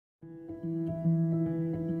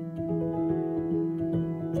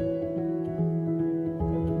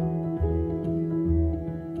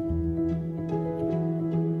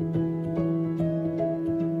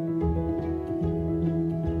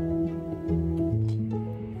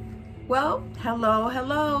Well, hello,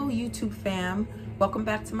 YouTube fam. Welcome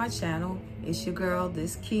back to my channel. It's your girl,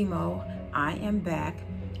 This Chemo. I am back,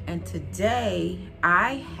 and today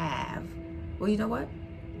I have, well, you know what?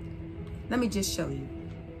 Let me just show you.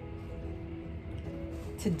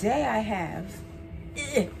 Today I have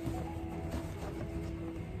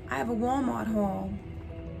a Walmart haul.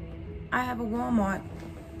 I have a Walmart.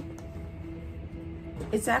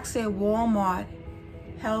 It's actually a Walmart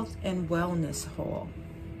health and wellness haul.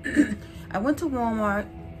 I went to Walmart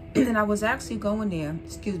and I was actually going there,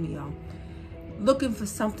 excuse me y'all, looking for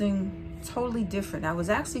something totally different. I was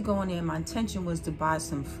actually going there, my intention was to buy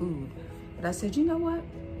some food. But I said, you know what?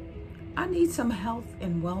 I need some health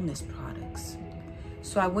and wellness products.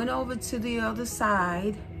 So I went over to the other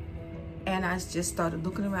side and I just started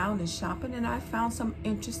looking around and shopping, and I found some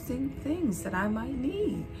interesting things that I might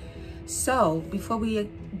need. So before we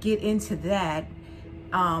get into that,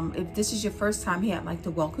 if this is your first time here, I'd like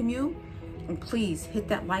to welcome you, and please hit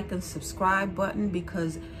that like and subscribe button,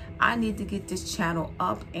 because I need to get this channel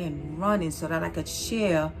up and running so that I could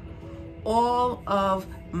share all of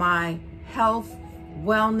my health,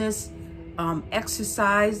 wellness,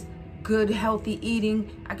 exercise, good healthy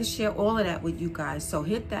eating. I can share all of that with you guys. So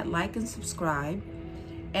hit that like and subscribe.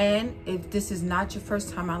 And if this is not your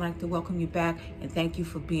first time, I'd like to welcome you back and thank you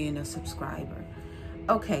for being a subscriber.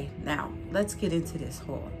 Okay, now let's get into this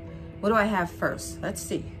haul. What do I have first? Let's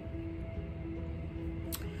see.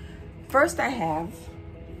 First I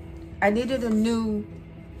needed a new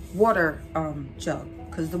water jug,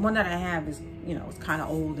 because the one that I have is, you know, it's kind of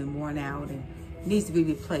old and worn out and needs to be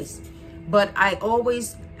replaced. But I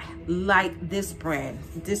always like this brand.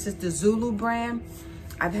 This is the Zulu brand.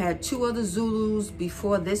 I've had two other Zulus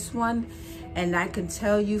before this one, and I can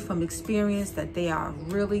tell you from experience that they are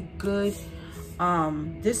really good.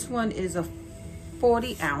 This one is a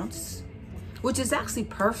 40 ounce, which is actually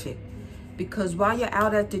perfect, because while you're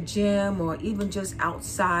out at the gym or even just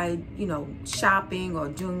outside, you know, shopping or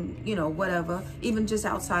doing, you know, whatever, even just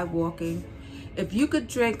outside walking, if you could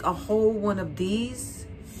drink a whole one of these,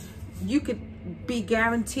 you could be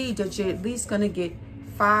guaranteed that you're at least going to get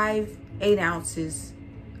 8 ounces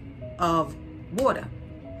of water,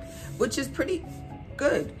 which is pretty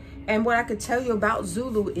good. And what I could tell you about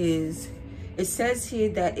Zulu is, it says here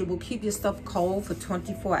that it will keep your stuff cold for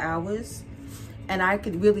 24 hours. And I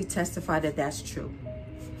could really testify that that's true.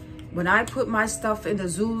 When I put my stuff in the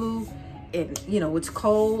Zulu, and you know, it's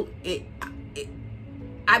cold,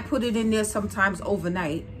 I put it in there sometimes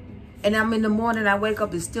overnight. And I'm in the morning, I wake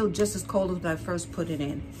up, it's still just as cold as when I first put it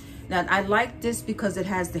in. Now, I like this because it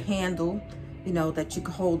has the handle, you know, that you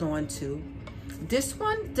can hold on to. This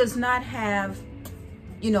one does not have,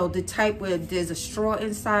 you know, the type where there's a straw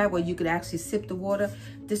inside where you could actually sip the water.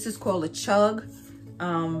 This is called a chug.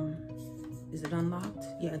 Is it unlocked?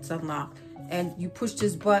 Yeah, it's unlocked. And you push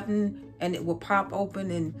this button and it will pop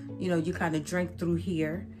open, and, you know, you kind of drink through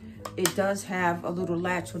here. It does have a little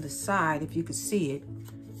latch on the side, if you could see it,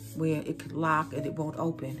 where it could lock and it won't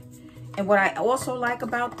open. And what I also like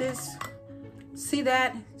about this, see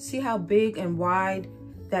that? See how big and wide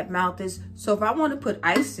that mouth is? So if I want to put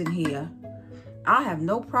ice in here, I have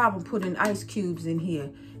no problem putting ice cubes in here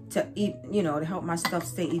to eat, you know, to help my stuff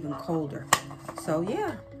stay even colder. So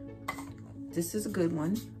yeah, this is a good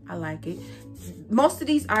one. I like it. Most of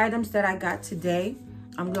these items that I got today,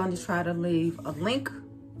 I'm going to try to leave a link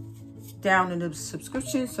down in the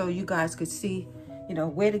subscription so you guys could see, you know,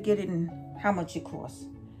 where to get it and how much it costs.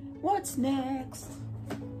 What's next?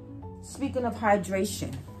 Speaking of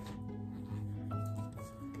hydration,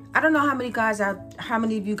 I don't know how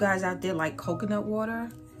many of you guys out there like coconut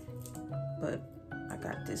water, but I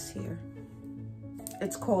got this here.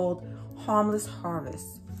 It's called Harmless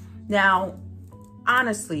Harvest. Now,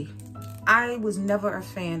 honestly, I was never a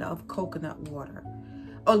fan of coconut water,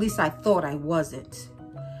 or at least I thought I wasn't.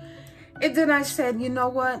 And then I said, you know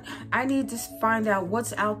what? I need to find out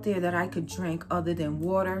what's out there that I could drink other than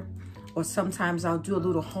water. Or sometimes I'll do a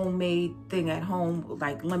little homemade thing at home,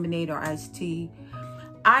 like lemonade or iced tea.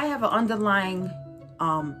 I have an underlying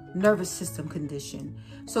nervous system condition.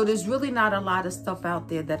 So there's really not a lot of stuff out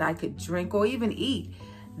there that I could drink or even eat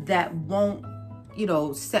that won't, you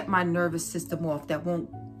know, set my nervous system off, that won't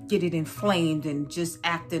get it inflamed and just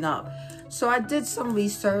acting up. So I did some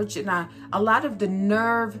research, and a lot of the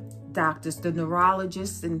nerve doctors, the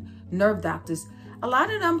neurologists and nerve doctors, a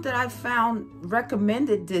lot of them that I found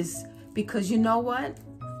recommended this, because you know what?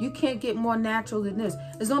 You can't get more natural than this.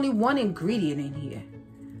 There's only one ingredient in here.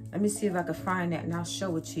 Let me see if I can find that and I'll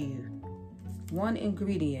show it to you. One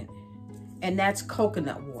ingredient, and that's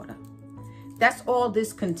coconut water. That's all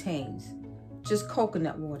this contains. Just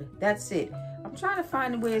coconut water. That's it. I'm trying to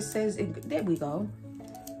find where it says, there we go.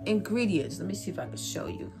 Ingredients. Let me see if I can show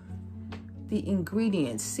you. The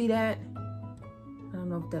ingredients. See that? I don't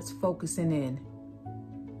know if that's focusing in.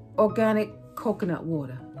 Organic coconut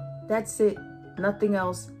water. That's it. Nothing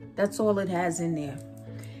else. That's all it has in there.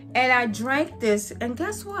 And I drank this, and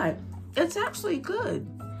guess what? It's actually good.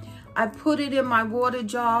 I put it in my water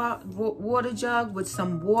jug with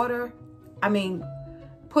some water.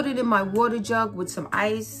 Put it in my water jug with some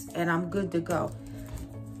ice, and I'm good to go.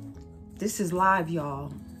 This is live,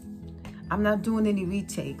 y'all. I'm not doing any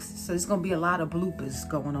retakes, so there's gonna be a lot of bloopers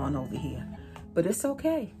going on over here. But it's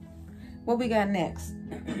okay. What we got next?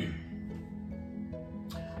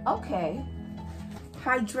 Okay,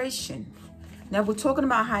 hydration. Now we're talking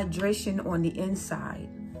about hydration on the inside.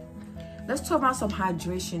 Let's talk about some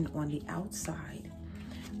hydration on the outside.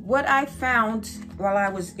 What I found while I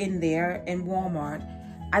was in there in Walmart,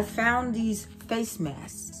 I found these face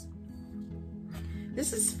masks.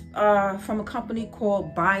 This is from a company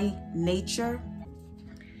called By Nature.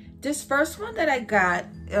 This first one that I got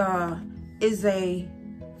is a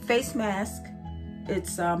face mask.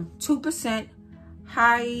 It's 2%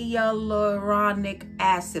 hyaluronic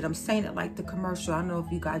acid. I'm saying it like the commercial. I don't know if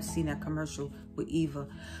you guys seen that commercial with Eva,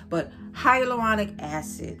 but hyaluronic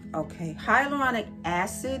acid. Okay, hyaluronic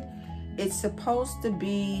acid, it's supposed to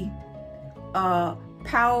be a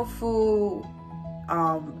powerful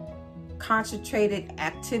concentrated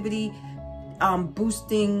activity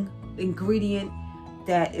boosting ingredient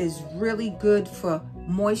that is really good for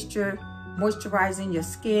moisturizing your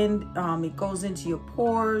skin. It goes into your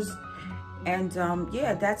pores, and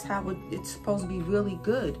yeah, that's how it's supposed to be really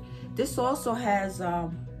good. This also has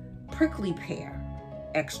prickly pear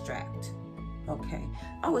extract. Okay.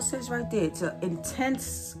 Oh, it says right there, it's an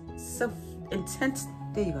intense,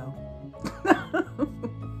 there you go.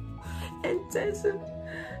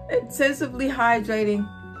 Intensively hydrating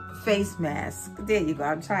face mask. There you go.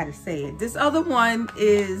 I'm trying to say it. This other one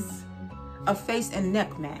is a face and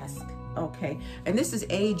neck mask. Okay. And this is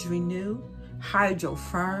Age Renew Hydro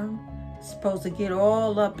Firm. It's supposed to get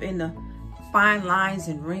all up in the fine lines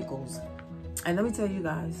and wrinkles. And let me tell you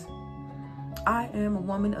guys, I am a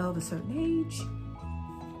woman of a certain age,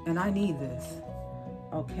 and I need this.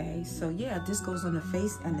 Okay, so yeah, this goes on the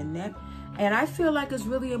face and the neck. And I feel like it's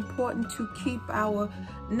really important to keep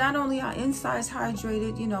not only our insides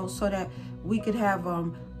hydrated, you know, so that we could have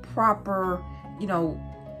proper, you know,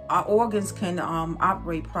 our organs can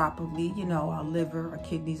operate properly, you know, our liver, our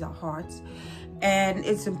kidneys, our hearts. And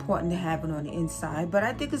it's important to have it on the inside. But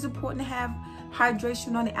I think it's important to have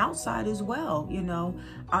hydration on the outside as well. You know,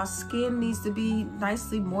 our skin needs to be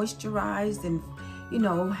nicely moisturized and, you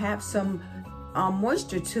know, have some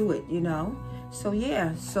moisture to it, you know. So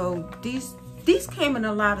yeah, so these came in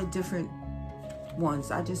a lot of different ones.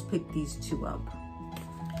 I just picked these two up.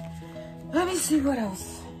 Let me see what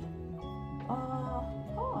else.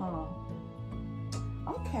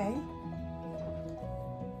 Okay.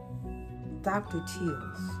 Dr.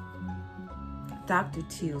 Teal's. Dr.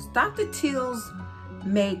 Teal's. Dr. Teal's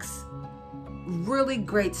makes really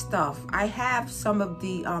great stuff. I have some of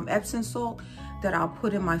the Epsom salt that I'll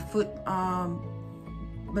put in my foot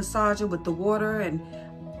massager with the water, and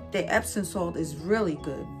the Epsom salt is really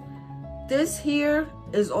good. This here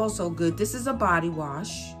is also good. This is a body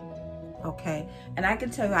wash, okay? And I can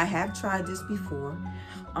tell you, I have tried this before.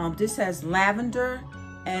 This has lavender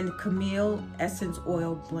and chamomile essence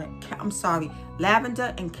oil blend.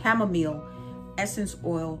 Lavender and chamomile essence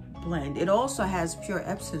oil blend. It also has pure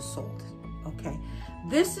Epsom salt, okay?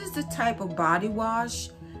 This is the type of body wash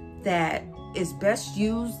that is best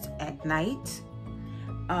used at night.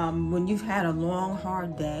 When you've had a long,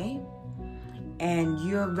 hard day and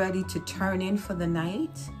you're ready to turn in for the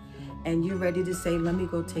night and you're ready to say, let me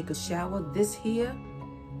go take a shower, this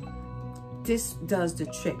does the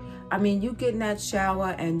trick. I mean, you get in that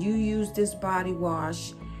shower and you use this body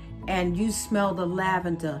wash and you smell the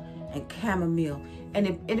lavender and chamomile,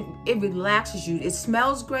 and it relaxes you. It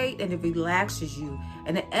smells great and it relaxes you.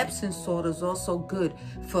 And the Epsom salt is also good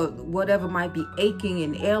for whatever might be aching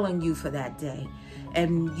and ailing you for that day.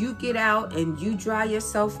 And you get out and you dry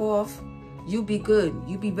yourself off, you'll be good.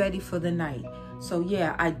 You'll be ready for the night. So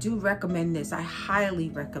yeah, I do recommend this. I highly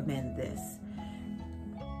recommend this.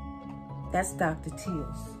 That's Dr.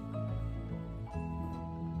 Teal's.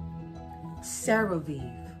 CeraVe.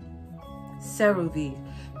 CeraVe.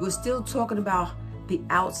 We're still talking about the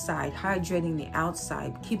outside, hydrating the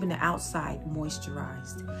outside, keeping the outside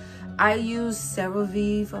moisturized. I use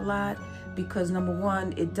CeraVe a lot because, number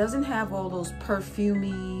one, it doesn't have all those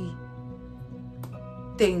perfumey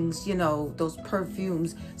things, you know, those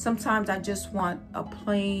perfumes. Sometimes I just want a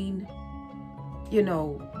plain you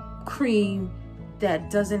know, cream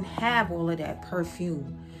that doesn't have all of that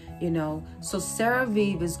perfume, you know. So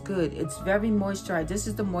CeraVe is good. It's very moisturized. This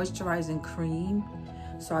is the moisturizing cream.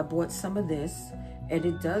 So I bought some of this, and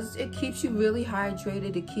it keeps you really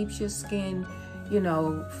hydrated. It keeps your skin, you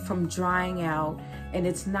know, from drying out, and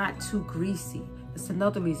it's not too greasy. It's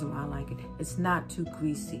another reason why I like it. It's not too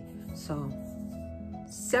greasy. So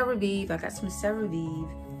CeraVe, I got some CeraVe.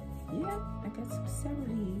 Yeah, I got some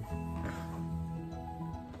CeraVe.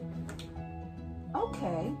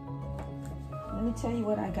 Okay, let me tell you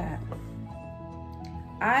what I got.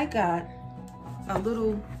 I got a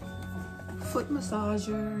little foot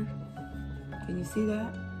massager. Can you see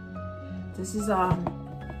that? This is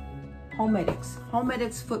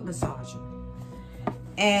Homedics foot massager.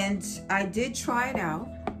 And I did try it out.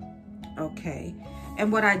 Okay.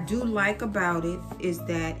 And what I do like about it is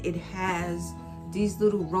that it has these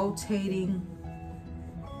little rotating,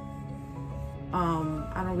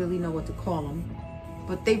 I don't really know what to call them,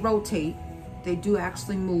 but they rotate. They do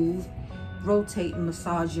actually move, rotate and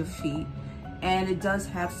massage your feet. And it does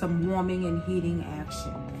have some warming and heating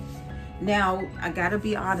action. Now, I gotta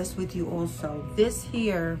be honest with you also. This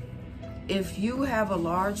here, if you have a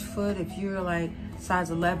large foot, if you're like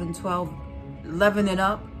size 11, 12, 11 and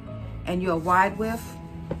up, and you're a wide width,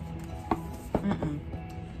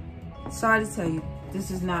 sorry to tell you,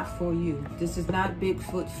 this is not for you. This is not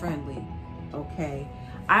Bigfoot friendly, okay?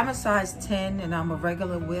 I'm a size 10 and I'm a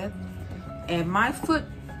regular width, and my foot,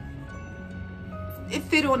 it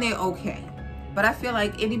fit on there okay. But I feel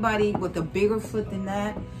like anybody with a bigger foot than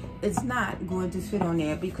that, it's not going to fit on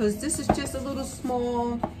there, because this is just a little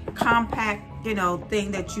small, compact, you know,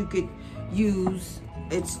 thing that you could use.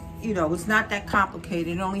 It's, you know, it's not that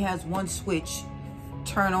complicated. It only has one switch: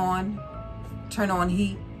 turn on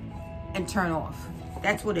heat, and turn off.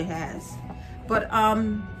 That's what it has. But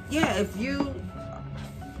yeah, if you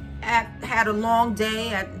had a long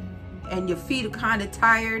day and your feet are kind of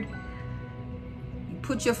tired, you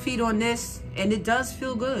put your feet on this and it does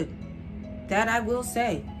feel good. That I will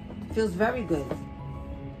say. It feels very good.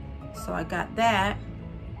 So I got that.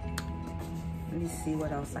 Let me see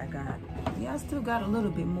what else I got. Yeah, I still got a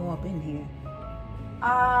little bit more up in here.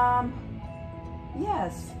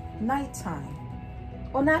 Yes, nighttime.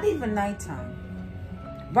 Well, not even nighttime.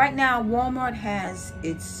 Right now, Walmart has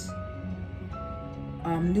its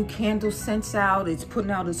new candle scents out. It's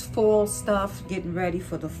putting out its fall stuff, getting ready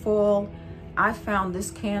for the fall. I found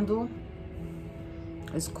this candle.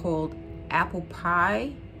 It's called apple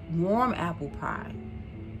pie, warm apple pie.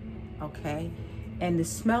 Okay, and the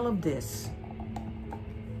smell of this,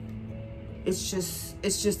 it's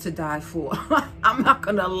just to die for. I'm not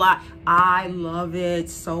gonna lie, I love it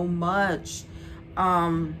so much.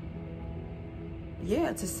 Yeah,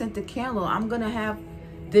 it's a scented candle. I'm gonna have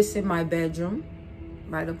this in my bedroom,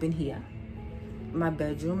 right up in here, my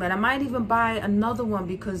bedroom. And I might even buy another one,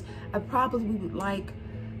 because I probably would like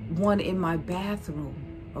one in my bathroom,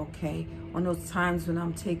 okay? On those times when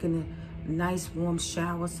I'm taking a nice warm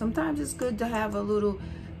shower, sometimes it's good to have a little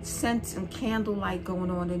scent and candlelight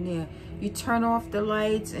going on in there. You turn off the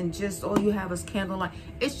lights and just all you have is candlelight.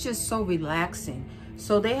 It's just so relaxing.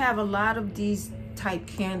 So they have a lot of these type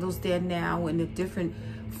candles there now in the different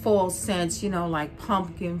fall scents, you know, like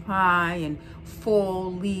pumpkin pie and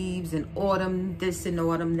fall leaves and autumn this and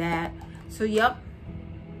autumn that. So yep,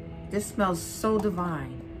 this smells so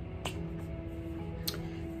divine.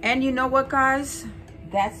 And you know what, guys,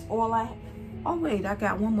 that's all oh wait, I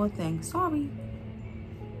got one more thing. Sorry,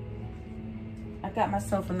 I got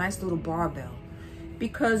myself a nice little barbell,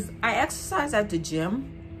 because I exercise at the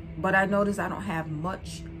gym, but I notice I don't have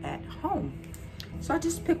much at home. So I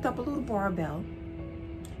just picked up a little barbell.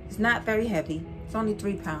 It's not very heavy. It's only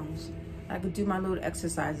 3 pounds. I could do my little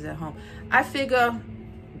exercises at home. I figure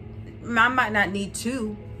I might not need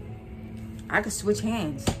 2. I could switch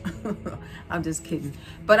hands. I'm just kidding.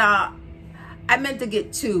 But I meant to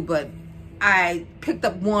get 2, but I picked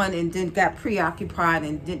up 1 and then got preoccupied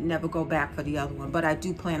and didn't never go back for the other one. But I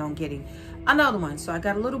do plan on getting another one. So I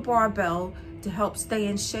got a little barbell to help stay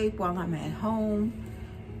in shape while I'm at home.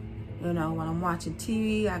 You know, when I'm watching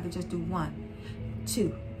TV, I could just do 1,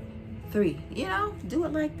 2, 3, you know, do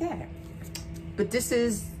it like that. But this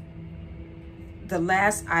is the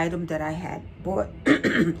last item that I had bought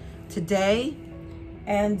today.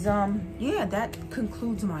 And yeah, that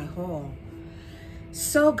concludes my haul.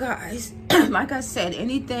 So guys, like I said,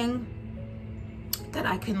 anything that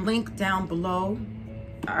I can link down below,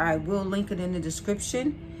 I will link it in the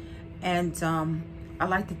description. And I'd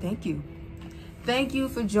like to thank you. Thank you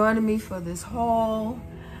for joining me for this haul.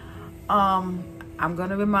 I'm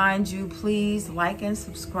going to remind you, please like and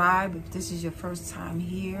subscribe if this is your first time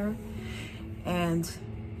here. And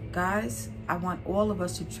guys, I want all of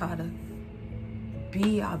us to try to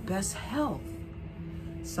be our best health.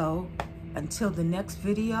 So until the next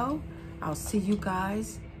video, I'll see you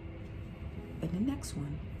guys in the next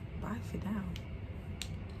one. Bye for now.